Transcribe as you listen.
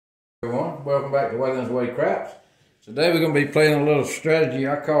Everyone, welcome back to Waylon's Way Craps. Today we're going to be playing a little strategy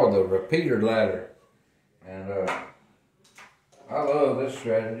I call the repeater ladder. And I love this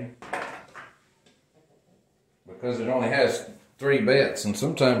strategy because it only has 3 bets, and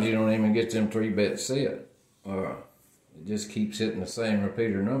sometimes you don't even get them 3 bets set. It just keeps hitting the same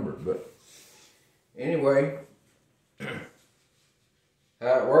repeater number. But anyway, how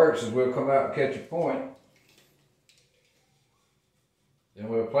it works is we'll come out and catch a point. Then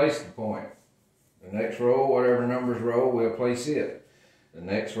we'll place the point. The next row, whatever numbers roll, we'll place it. The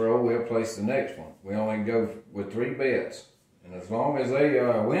next row, we'll place the next one. We only go with 3 bets. And as long as they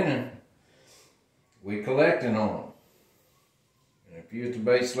are winning, we collecting on them. And if you're at the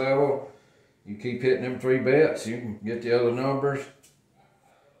base level, you keep hitting them 3 bets, you can get the other numbers,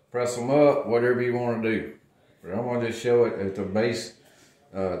 press them up, whatever you want to do. But I'm going to just show it at the base,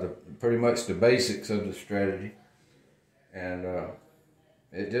 pretty much the basics of the strategy. And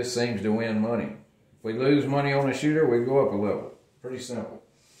it just seems to win money. If we lose money on a shooter, we go up a level. Pretty simple.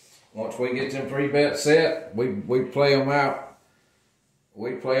 Once we get them 3 bets set, we play them out.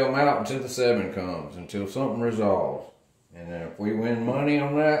 We play them out until the 7 comes, until something resolves. And then if we win money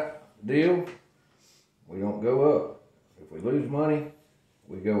on that deal, we don't go up. If we lose money,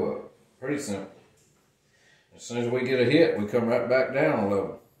 we go up. Pretty simple. As soon as we get a hit, we come right back down a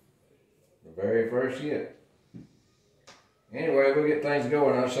level. The very first hit. Anyway, we'll get things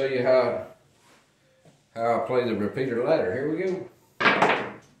going. I'll show you how I play the repeater ladder. Here we go.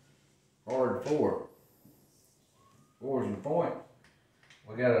 Hard 4. 4's the point.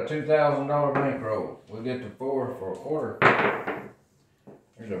 We got a $2,000 bankroll. We'll get the 4 for a quarter.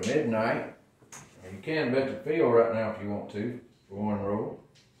 There's a midnight. You can bet the field right now if you want to for 1 roll.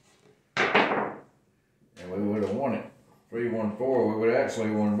 And we would have won it. 3-1-4. We would have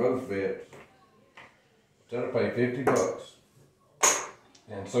actually won both bets. That'll pay $50.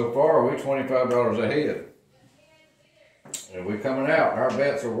 And so far, we're $25 ahead. And we're coming out. Our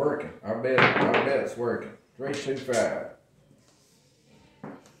bets are working. Our bet's working. 3-2-5.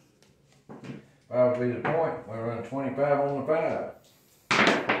 5 will be the point. We're running 25 on the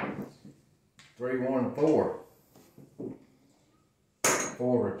 5. 3-1-4.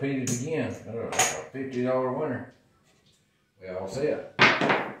 4 repeated again. That's a $50 winner. We all set.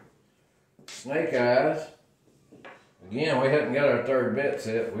 Snake eyes. Again, we hadn't got our 3rd bet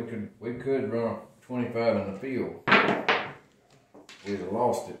set. We could run 25 in the field. We'd have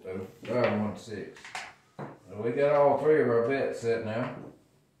lost it though. 5-1-6. So we got all 3 of our bets set now.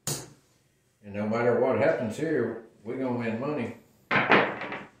 And no matter what happens here, we're gonna win money.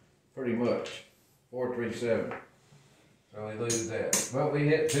 Pretty much. 4-3-7. So we lose that. But we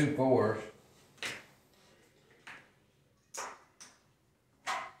hit 2 4s.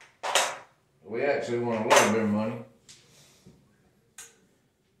 We actually won a little bit of money.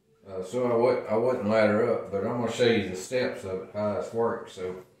 So I wouldn't ladder up, but I'm going to show you the steps of it, how this works.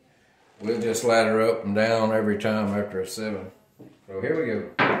 So we'll just ladder up and down every time after a 7. So here we go.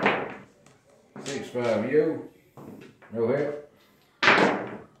 6-5 yo, no help.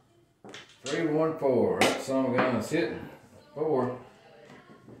 3-1-4. That some gun's hitting 4.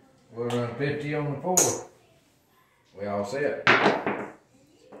 We'll run 50 on the 4. We all set.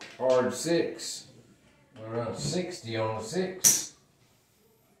 Hard 6. We'll run 60 on the 6.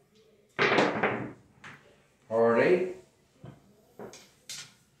 Hard 8.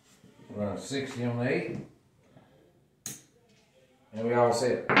 Run 60 on the 8. And we all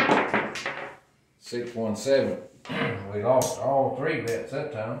set. 6-1-7. We lost all 3 bets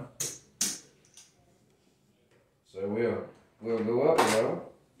that time. So we'll go up a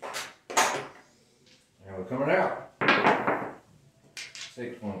level. And we're coming out.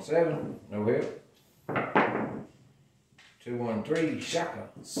 6-1-7. No help. 2-1-3. Shaka.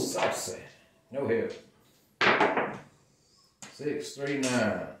 Saucy. No help.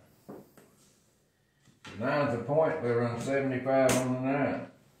 6-3-9. 9's the point. We run 75 on the 9.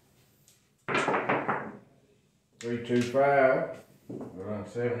 3-2-5. We run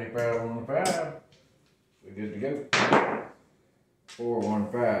 75 on the 5. We're good to go.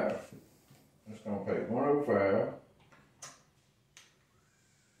 4-1-5. That's going to pay 105.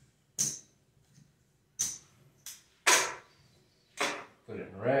 Put it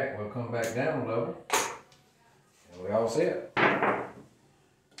in the rack. We'll come back down a level. And we all set.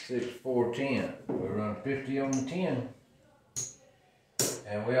 6-4-10. We run 50 on the 10.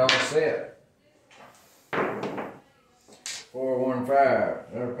 And we all set.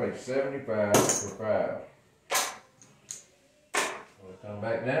 4-1-5. That'll pay 75 for 5. We'll come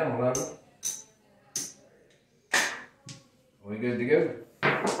back down a level. We good to go.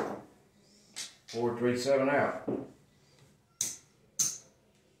 4-3-7 out.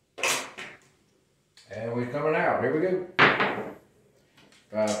 And we're coming out. Here we go.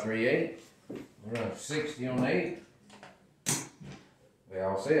 5, 3, 8. We're running 60 on the 8. We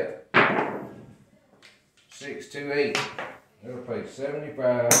all set. 6, 2, 8. That'll pay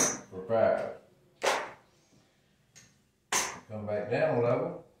 75 for 5. Come back down a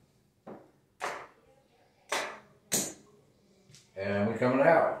level. And we're coming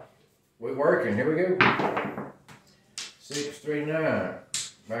out. We're working. Here we go. 6, 3, 9.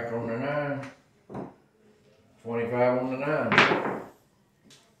 Back on the 9. 25 on the 9.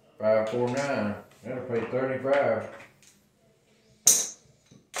 5, 4, 9. That'll pay 35.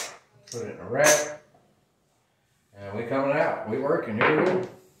 Put it in a rack. And we coming out. We working. Here we go.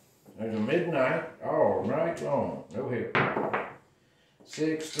 There's a midnight all night long. No hip.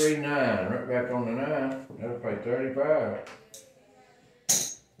 6, 3, 9. Right back on the 9. That'll pay 35.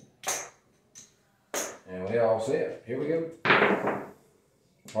 And we all set. Here we go.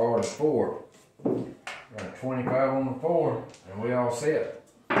 Hard 4. Run 25 on the 4. And we all set.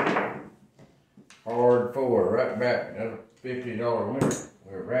 Hard 4. Right back. That's a $50 winner.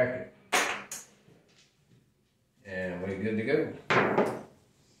 We're racking. And we're good to go.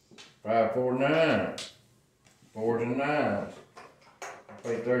 5, 4, 9. 4s and 9s. I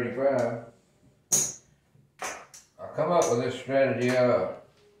pay 35. I come up with this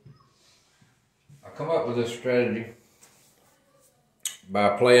strategy.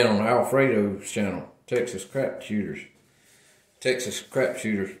 By playing on Alfredo's channel, Texas Crap Shooters. Texas Crap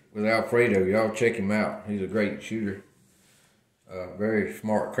Shooters with Alfredo. Y'all check him out. He's a great shooter. Very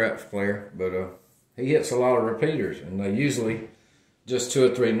smart craps player, but he hits a lot of repeaters, and they usually just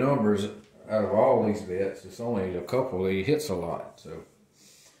 2 or 3 numbers out of all these bets. It's only a couple that he hits a lot. So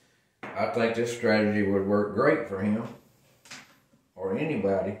I think this strategy would work great for him or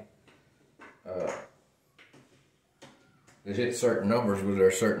anybody that hits certain numbers with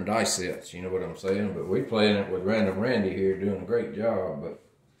their certain dice sets. You know what I'm saying? But we playing it with Random Randy here, doing a great job. But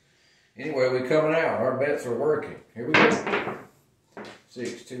anyway, we coming out. Our bets are working. Here we go.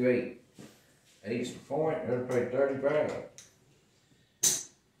 6, 2, 8. 8's the point. That'll pay 35.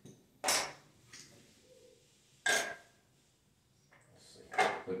 Let's see.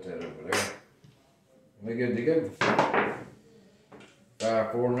 Put that over there. We good to go.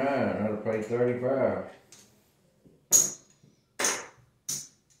 5, 4, 9. That'll pay 35.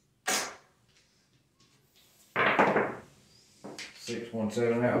 6, 1,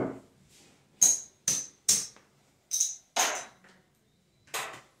 7 out.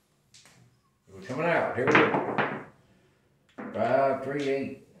 We're coming out. Here we go. 5, 3,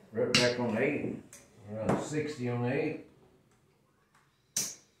 8. Right back on the 8. We're running 60 on the 8.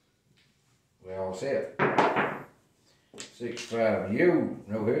 We all set. 6, 5, yo,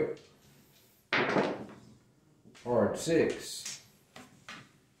 no hip. Hard 6.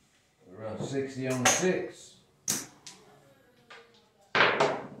 We run 60 on the 6.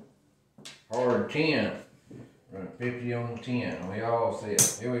 Hard 10. Run 50 on the 10. We all set.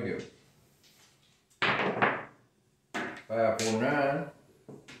 Here we go. 5, 4, 9.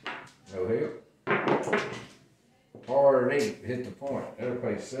 No hip. Hard 8. Hit the point. That'll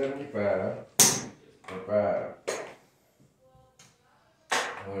pay 75 for 5.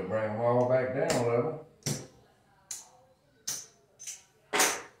 And we'll bring them all back down a level.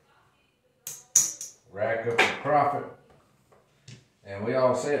 Rack up the profit. And we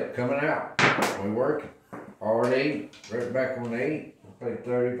all set. Coming out. We working. Hard 8. Right back on the 8. We'll pay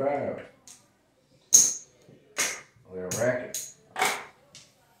 35. We'll rack it.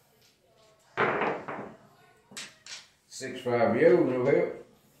 6, 5, yo, no hip.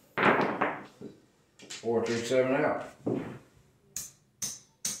 4, 3, 7 out.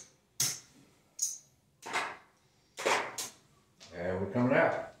 And we're coming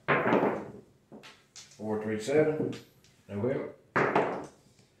out. 4, 3, 7, no hip.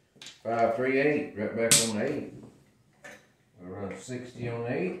 5, 3, 8, right back on the 8. We'll run 60 on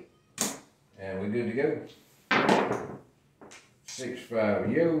the 8. And we're good to go. 6,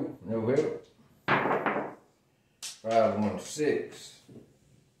 5, yo, no hip. 5, 1, 6.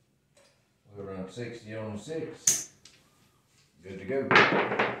 We'll run 60 on the 6. Good to go.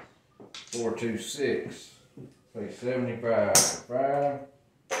 4, 2, 6. Pay 75 for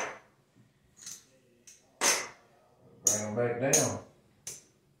 5. Bring them back down.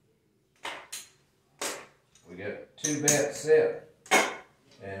 We got 2 bets set.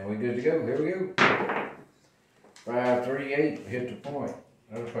 And we're good to go. Here we go. 5, 3, 8. Hit the point.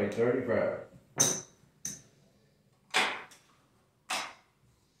 That'll pay 35.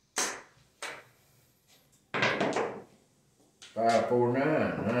 5, 4, 9.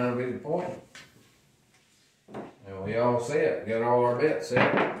 9 will be the point. And we all set. Got all our bets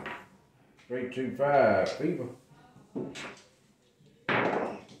set. 325, fever.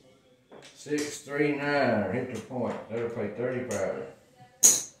 639, hit the point. That'll pay 35.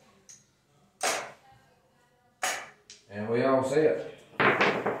 And we all set.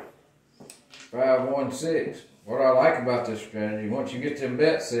 516. What I like about this strategy, once you get them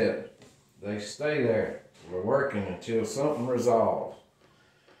bets set, they stay there. We're working until something resolves.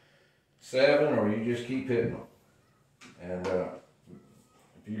 7, or you just keep hitting them. And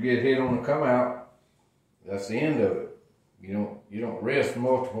if you get hit on the come out, that's the end of it. You don't risk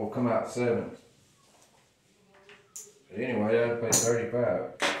multiple come out 7s. But anyway, that'll pay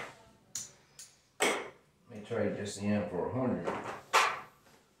 35. Let me trade this in for 100.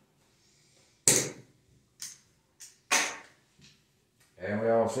 And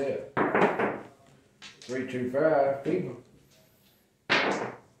we all set. 325, people.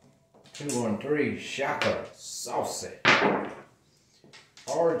 213, Shaka, saucy.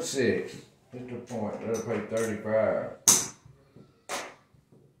 Hard 6, hit the point, that'll pay 35.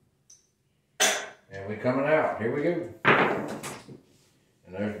 And we coming out, here we go. And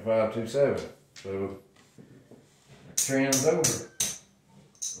there's the 527. So the trend's over.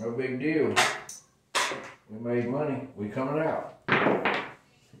 No big deal. We made money, we coming out.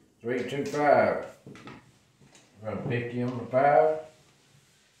 325. Run 50 on the 5.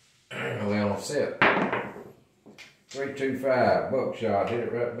 And we on set. 325, buckshot, hit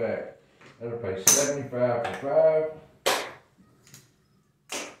it right back. That'll pay 75 for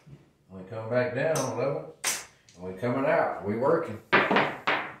 5. We come back down a level. And we coming out, we working.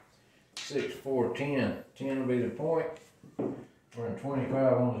 6, 4, 10. 10 will be the point. We're in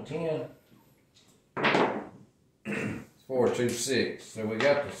 25 on the 10. 4, 2, 6. So we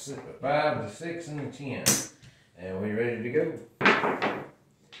got the 5, the 6, and the 10. And we ready to go.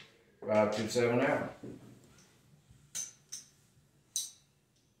 5, 2, 7 out.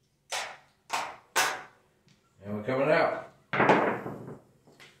 And we're coming out.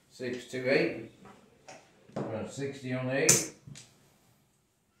 6, 2, 8. Run 60 on the 8.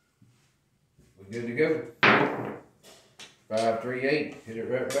 We're good to go. 5, 3, 8. Hit it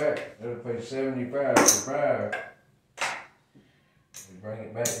right back. That'll pay 75 for 5. We bring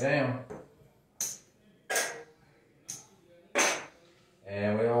it back down.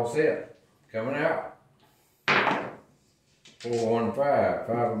 And we all set. Coming out. 4, 1, 5.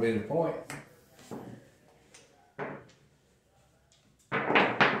 5 will be the point.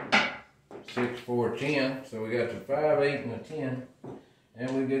 6, 4, 10. So we got the 5, 8, and the 10.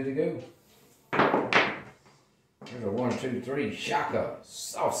 And we're good to go. There's a 1, 2, 3. Shaka.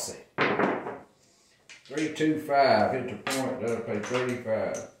 Saucy. 3, 2, 5. Hit the point. That'll pay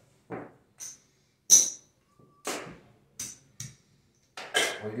 35.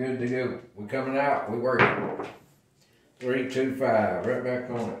 We're good to go. We're coming out. We're working. 3, 2, 5. Right back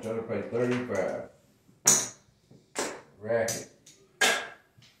on it. That'll pay 35. Racket.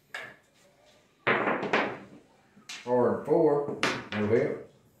 Hard 4. No help.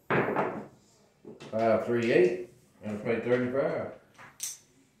 5, 3, 8. That'll pay 35.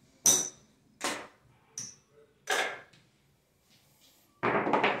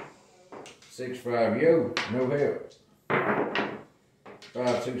 6, 5, yo. No help.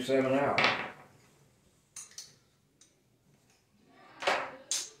 5, 2, 7 out.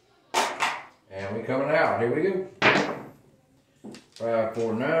 And we coming out. Here we go. 5,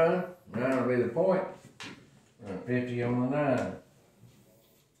 4, 9. 9 will be the point. Run 50 on the 9.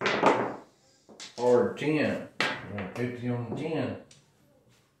 Hard 10. Run 50 on the 10.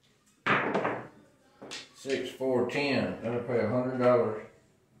 6, 4, 10. That'll pay $100.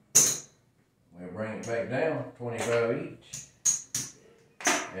 We'll bring it back down. 25 each.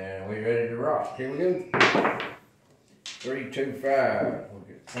 And we're ready to rock. Here we go. 3, 2, 5. We'll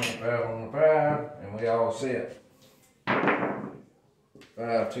get 25 on the 5, and we all set.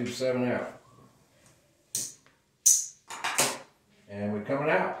 5, 2, 7 out. And we're coming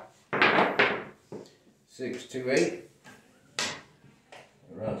out. 6, 2, 8.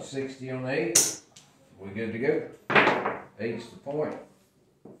 Run 60 on the 8. We're good to go. 8's the point.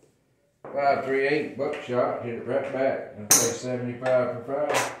 5, 3, 8, buckshot, hit it right back. And pay 75 for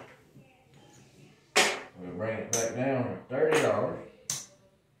 5. We'll bring it back down to $30.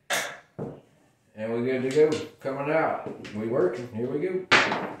 And we're good to go. Coming out. We working. Here we go.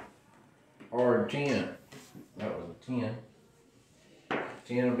 Hard 10. That was a 10.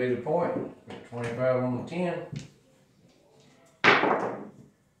 10 will be the point. Put 25 on the 10.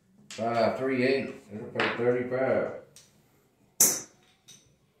 5, 3, 8. It'll pay 35.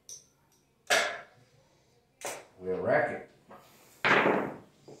 We'll rack it.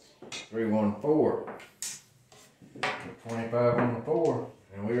 3, 1, 4. Put 25 on the 4.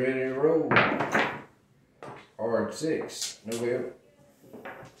 And we're ready to roll. Hard 6, no help.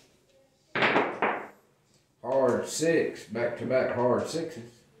 Hard 6, back-to-back hard 6s.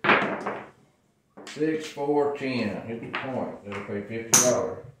 6, 4, 10. Hit the point. That'll pay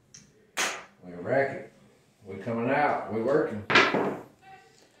 $50. We rack it. We coming out. We working.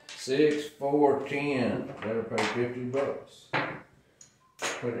 6, 4, 10. That'll pay $50.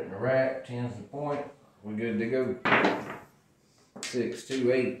 Put it in the rack. 10's the point. We good to go. 6,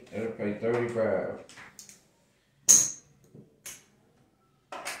 2, 8. That'll pay $35.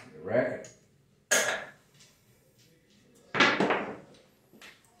 Rack it.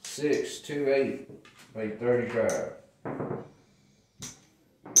 6, 2, 8. Pay $35.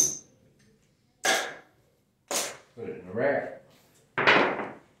 Put it in the rack.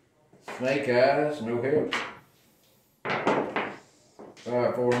 Snake eyes, no help.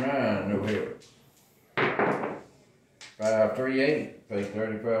 5, 4, 9, no help. 5, 3, 8, pay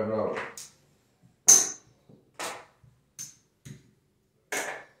 $35.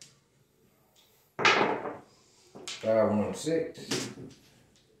 5, 1, 6.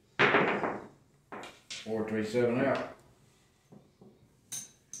 4, 3, 7 out.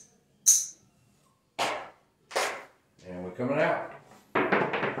 And we're coming out.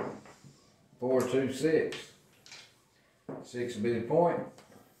 4, 2, 6. 6 will be the point.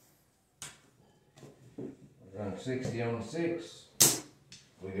 Run 60 on the 6.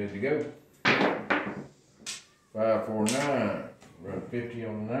 We good to go. 5, 4, 9. Run 50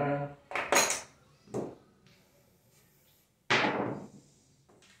 on the 9.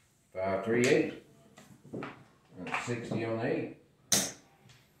 5, 3, 8. Run 60 on the 8.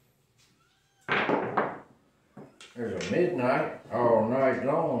 There's a midnight all night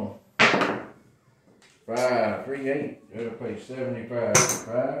long. 5, 3, 8. That'll pay $75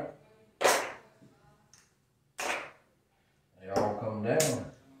 for 5. They all come down.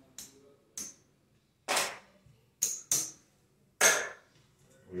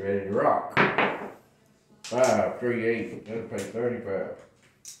 We ready to rock. 5, 3, 8. That'll pay $35.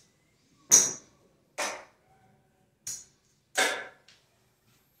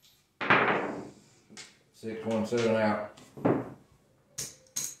 6, 1, 7 out.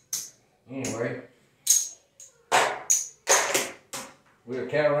 Anyway, we'll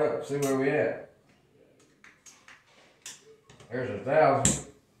count up, see where we at. There's 1,000,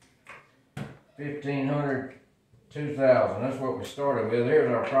 1,500, 2,000. That's what we started with.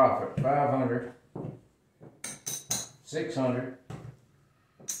 There's our profit. 500, 600,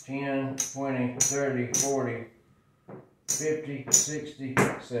 10, 20, 30, 40, 50, 60,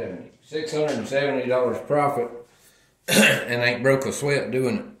 70. $670 profit and ain't broke a sweat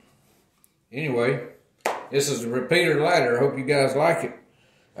doing it. Anyway, this is the repeater ladder. I hope you guys like it.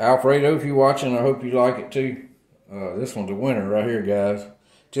 Alfredo, if you're watching, I hope you like it too. This one's a winner right here, guys.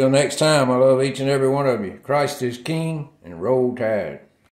 Till next time, I love each and every one of you. Christ is King and Roll Tide.